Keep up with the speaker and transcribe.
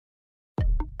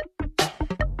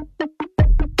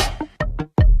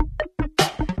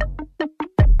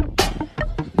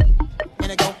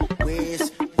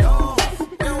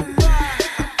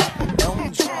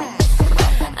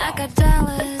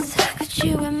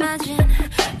imagine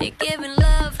you're giving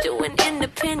love to an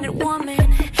independent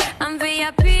woman. I'm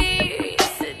VIP,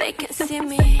 so they can see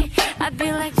me. I'd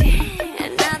be like,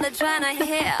 damn, now they're trying to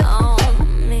hit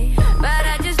on me, but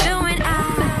I just do it.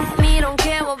 Me don't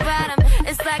care about them.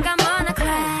 It's like I'm on a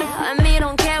cloud. Me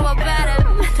don't care about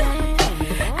them.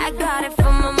 I got it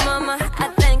from my mama.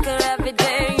 I thank her every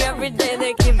day. Every day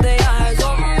they keep their eyes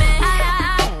on me.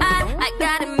 I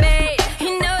got it made.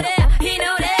 He know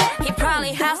that. He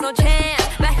probably has no chance,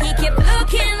 but he keep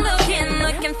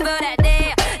looking for that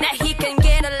day that he can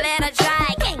get a little try,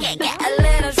 get a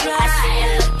little try. I see you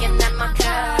looking at my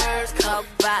curves, Coke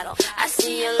bottle. I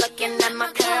see you looking at my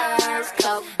curves,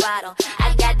 Coke bottle.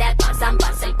 I got that bounce, I'm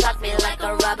bouncing, pluck me like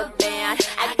a rubber band.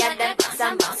 I got that bounce,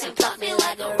 I'm bouncing, pluck me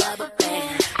like a rubber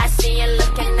band. I see you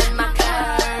looking at my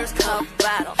curves, Coke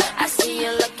bottle. I see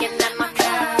you looking at my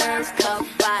curves, Coke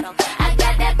bottle. I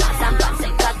got that bounce, I'm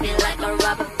bouncing, pluck me like a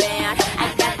rubber band.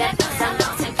 I got that bounce, I'm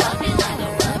bouncing, pluck me like a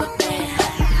rubber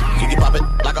band. You pop it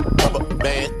like a rubber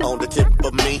band on the tip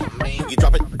of me. You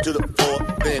drop it to the floor,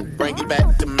 then bring it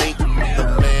back to me. The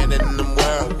man in the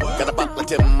world, got a pop like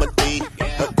Timothy.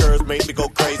 Her girls make me go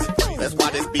crazy, that's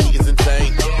why this beat is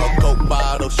insane. A Coke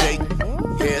bottle shake,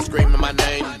 yeah, screaming my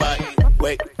name. But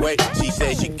wait, she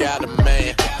said she got a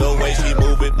man. The way she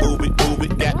move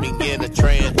it, got me in a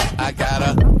trance. I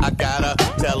gotta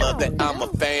tell her that I'm a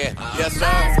fan. Yes, sir.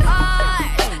 Fast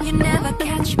hard, you never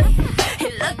catch me. He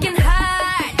looking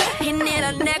hard, he need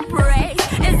a neck brace.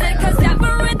 Is it 'cause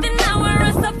everything now we're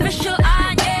official?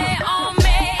 Yeah, on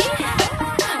me.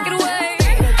 Get away.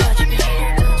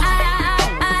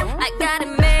 I got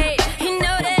it made. He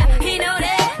know that.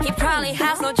 He probably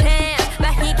has no chance,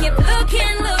 but he keep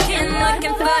looking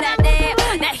for that day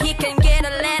that he can get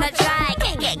a little try,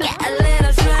 get a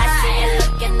little try. I see you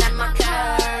looking at my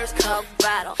curves, Coke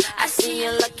bottle. I see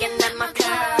you looking at my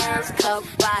curves, Coke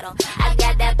bottle. I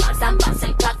got that bounce, I'm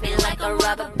bouncing, pluck me like a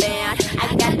rubber band.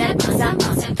 I got that bounce, I'm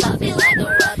bouncing, pluck me like a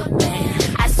rubber band.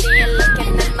 I see you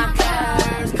looking at my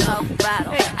curves, Coke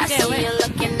bottle. I see you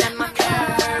looking at my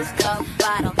curves, Coke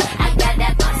bottle. I got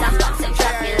that bounce, I'm bouncing,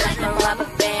 pluck me like a rubber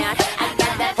band. I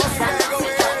got that bounce, I'm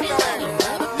bouncing, pluck me like a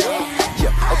rubber band.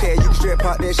 Yeah, okay, you can straight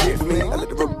pop that shit for me. I let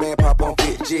the rubber band pop on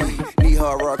 50G. Need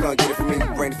hard rock, come get it for me.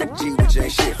 Bring the 50G, which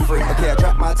ain't shit free. Okay, I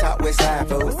drop my top west side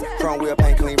food. Front wheel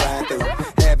paint clean ride through.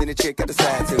 Having a chick at the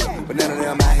side too, but none of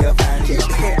them out here fine shit.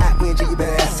 KING, you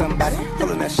better ask somebody.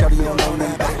 Pulling that shorty, you don't know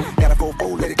nothing about it. Got a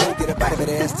 4-4, let it go, get a body,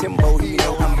 better ask Timbo, he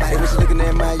know I'm about it. When she looking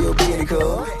at my, you'll be in the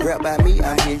club. Rap by me,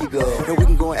 I'm here you go. Then we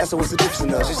can go and ask her what's the difference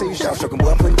in us. She say you sharp stroking,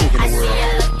 boy, I'm putting dick in the world. I see you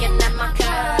looking at my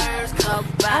curves, Coke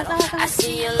bottle. I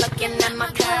see you looking at my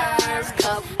curves,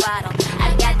 Coke bottle.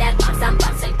 I got that bounce, I'm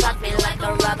bouncing, pluck me like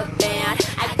a rubber band.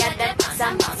 I got that bounce,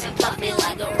 I'm bouncing, pluck me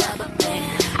like a rubber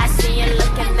band. I see you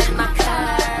looking at my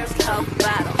curves, Coke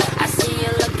bottle. I see you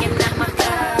looking at my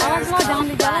curves,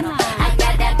 Coke bottle. I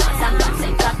got that bounce, I'm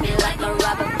bouncing, pluck me like a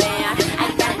rubber band. I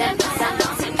got that bounce, I'm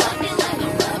bouncing, pluck me like a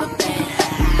rubber band.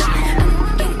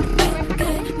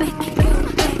 Make it go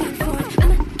back and forth.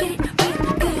 I'ma get it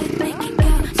real good, make it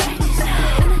go side to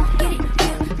side. I'ma get it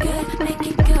real good, make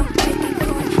it go back and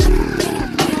forth. I'ma get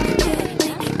it real good,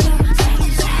 make it go side to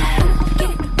side. I'ma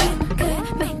get it real good,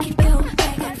 make it go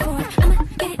back and forth. I'ma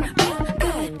get it real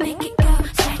good, make it go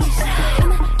side to side.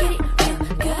 I'ma get it real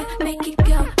good, make it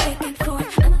go back and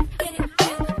forth. I'ma get it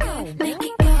real good, make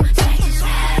it go side to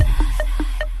side.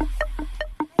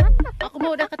 Aku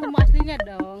mau udah ketemu aslinya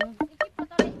dong.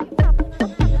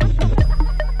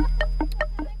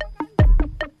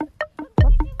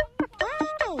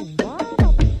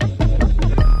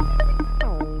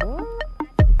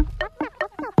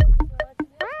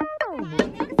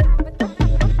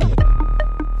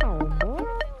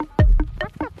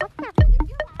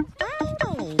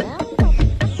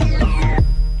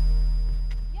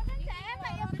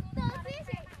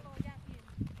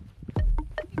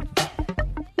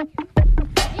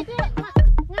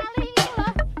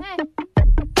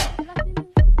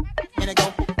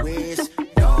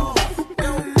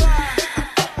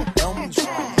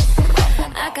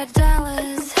 I got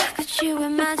dollars, could you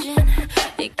imagine?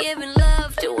 You're giving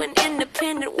love to an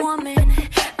independent woman.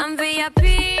 I'm VIP,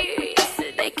 so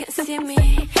they can see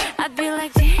me. I'd be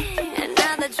like, damn,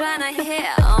 now they're trying to hit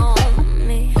on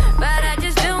me, but I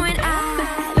just do it.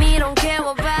 Me don't care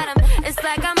about them. It's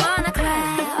like I'm on a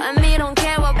cloud. Me don't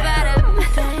care about them.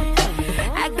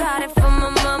 I got it from my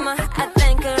mama. I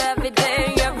thank her every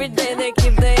day. Every day they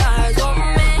keep their eyes on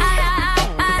me.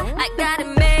 I got it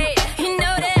made. He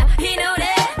know that.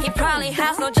 He probably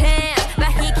has no chance, but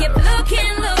he keep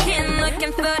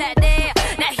looking for that day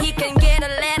that he can get a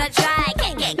little try,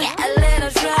 get a little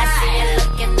try. I see you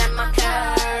looking at my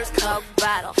curves. Coke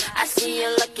bottle. I see you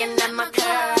looking at my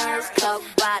curves, Coke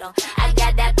bottle. I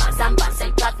got that bounce, I'm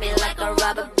bouncing, pluck me like a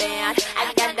rubber band.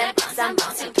 I got that bounce, I'm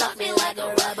bouncing, pluck me like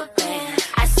a rubber band.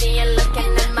 I see you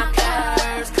looking at my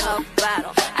curves, Coke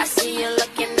bottle. I see you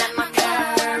looking at my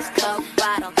curves, Coke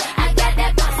bottle. I got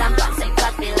that bounce, I'm bouncing,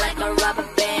 pluck me like a rubber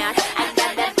band. I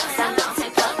got that bounce, I'm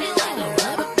bouncing, pluck me like a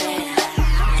rubber band.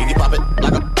 Can you pop it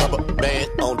like a rubber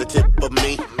band on the tip of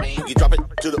me? You drop it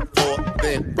to the floor,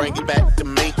 then bring it back to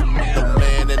me. The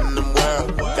man in the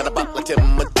world got a pop like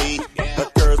Timothy. Her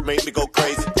curves make me go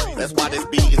crazy. That's why this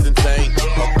beat is insane.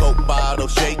 A Coke bottle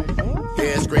shake,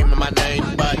 yeah, screaming my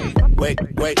name. But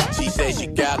wait, she said she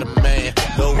got a man.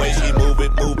 The way she move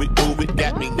it,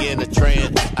 got me in a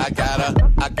trance. I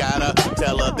gotta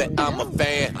tell her that I'm a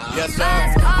fan. Yes, sir.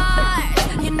 Fast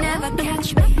hard, you never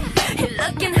catch me. You're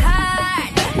looking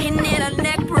hard, you need a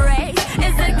neck brace.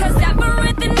 Is it 'cause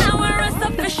everything I wear is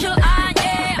official?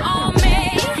 Yeah, on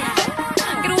me.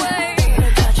 Get away,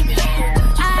 touch me.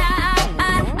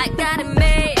 I got it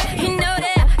made. He know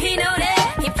that.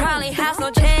 He probably has no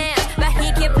chance, but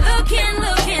he keep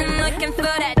looking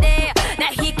for that day.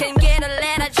 Now he can get a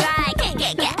little dry, get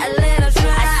a little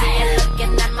dry. I see you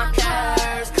looking at my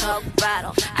curves, Coke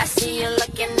bottle. I see you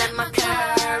looking at my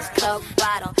curves, Coke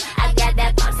bottle. I got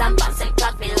that bounce, I'm bouncing,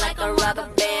 pluck me like a rubber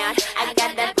band. I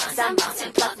got that bounce, I'm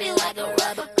bouncing, pluck me like a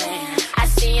rubber band. I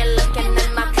see you looking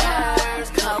at my curves,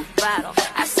 Coke bottle.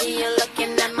 I see you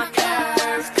looking at my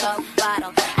curves, Coke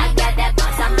bottle. I got that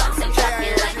bounce, I'm bouncing, pluck me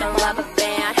like a rubber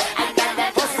band. I got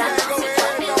that bounce, I'm bouncing,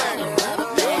 pluck me like a rubber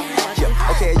band.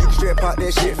 Yeah, okay, you can straight pop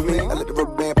that shit for me. I let the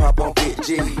rubber band pop on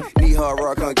 50G. Need hard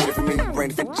rock, come get it for me. Bring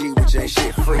the 50G, which ain't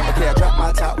shit free. Okay, I drop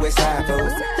my top west side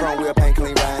foes. Front wheel paint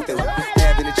clean riding through.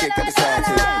 Having a chick up the side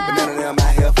too. But none of them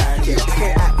out here fine kids.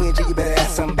 KING, you better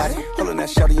ask somebody. Hold on that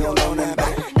shorty, you don't know nothing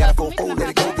about it. Got a 4-4, let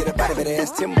it go, get a body. Better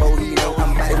ask Timbo, he know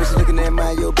I'm about it. When she looking at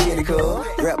my, you'll be in the club.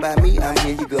 Rap by me, I'm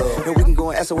here you go. And we can go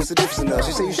and ask her what's the difference in us.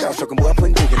 She say you sharp stroking, boy, I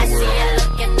put dick in I the world. see you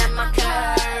looking at my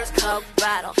curves, Coke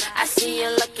bottle. I see you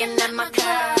looking at my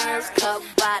curves, Coke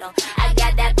bottle. I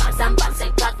got that bounce, I'm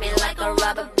bouncing, pluck me like a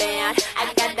rubber band.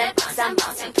 I got that bounce, I'm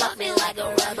bouncing, pluck me like a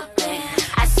rubber band.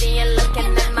 I see you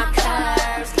looking at my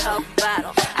curves, Coke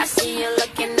bottle. I see you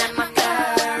looking at my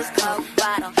curves, Coke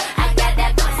bottle. I got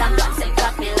that bounce, I'm bouncing,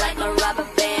 pluck me like a rubber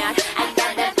band. I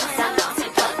got that bounce, I'm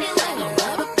bouncing, pluck me like a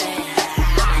rubber band.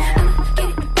 I'ma get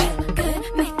it real good,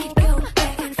 make it go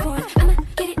back and forth. I'ma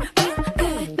get it real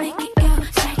good, make it go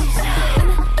side to side.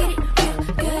 I'ma get it real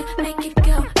good, make it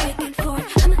go back and forth.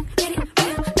 I'ma get it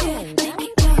real good, make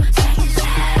it go side to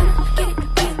side. I'ma get it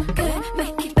real good,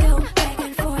 make it go back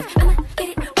and forth. I'ma get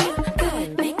it real good,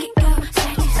 make it go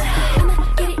side to side. I'ma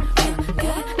get it real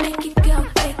good, make it go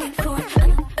back and forth.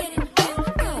 I'ma get it real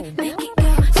good, make it go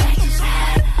side to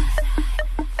side.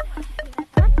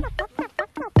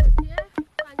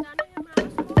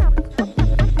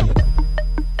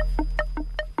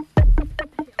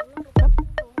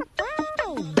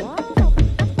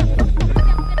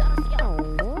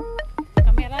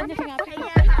 Kameranya sih ngapain?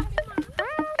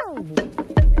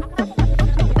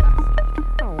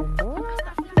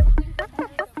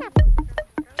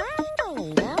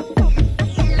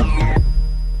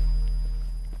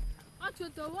 Aja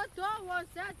dawa-dawa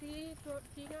jadi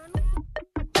dingan.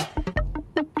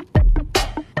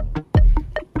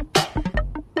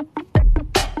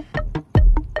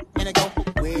 And I go,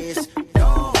 where's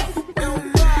your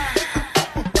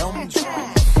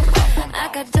I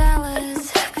got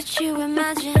dollars, could you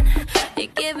imagine?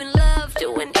 You're giving love to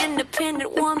an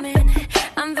independent woman.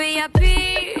 I'm VIP,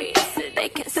 so they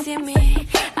can see me.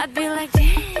 I'd be like,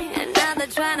 damn, now they're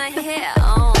trying to hit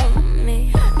on